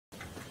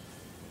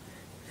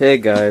Hey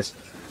guys,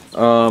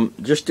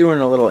 just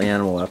doing a little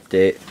animal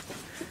update.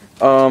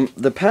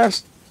 The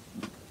past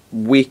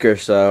week or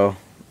so,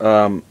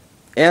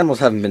 animals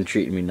haven't been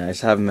treating me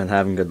nice. I haven't been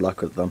having good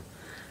luck with them.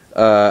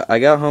 I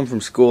got home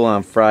from school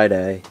on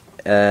Friday,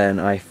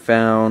 and I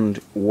found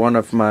one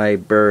of my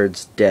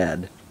birds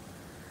dead.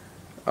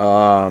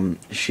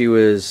 She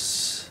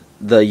was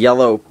the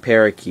yellow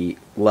parakeet,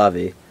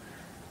 Lovey.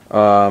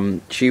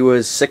 She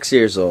was 6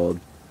 years old,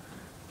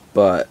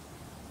 but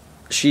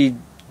she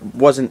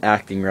wasn't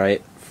acting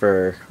right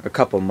for a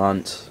couple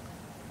months.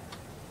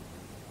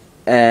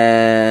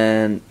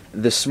 And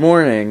this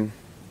morning,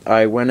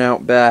 I went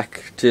out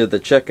back to the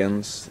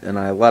chickens and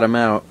I let them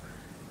out,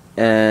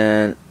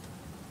 and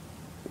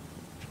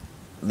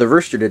the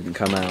rooster didn't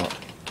come out.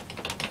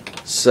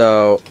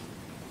 So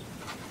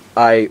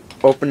I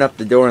opened up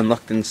the door and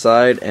looked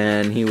inside,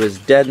 and he was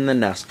dead in the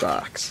nest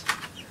box.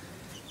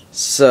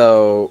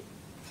 So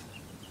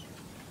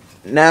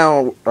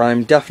now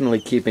I'm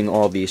definitely keeping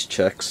all these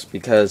chicks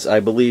because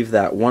I believe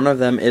that one of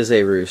them is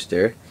a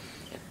rooster,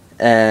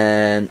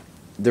 and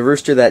the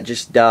rooster that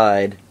just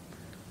died,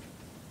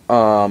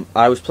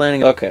 I was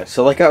planning. Okay,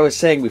 so like I was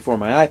saying before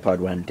my iPod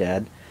went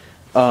dead,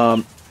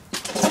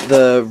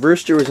 the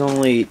rooster was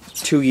only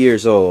 2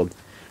 years old,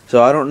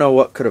 so I don't know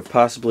what could have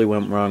possibly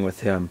went wrong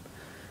with him,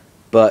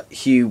 but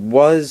he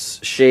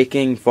was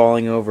shaking,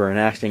 falling over, and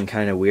acting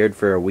kind of weird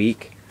for a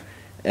week,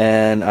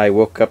 and I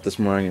woke up this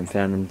morning and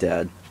found him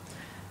dead.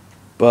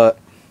 But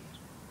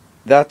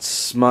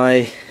that's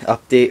my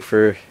update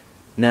for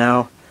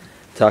now.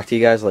 Talk to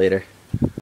you guys later.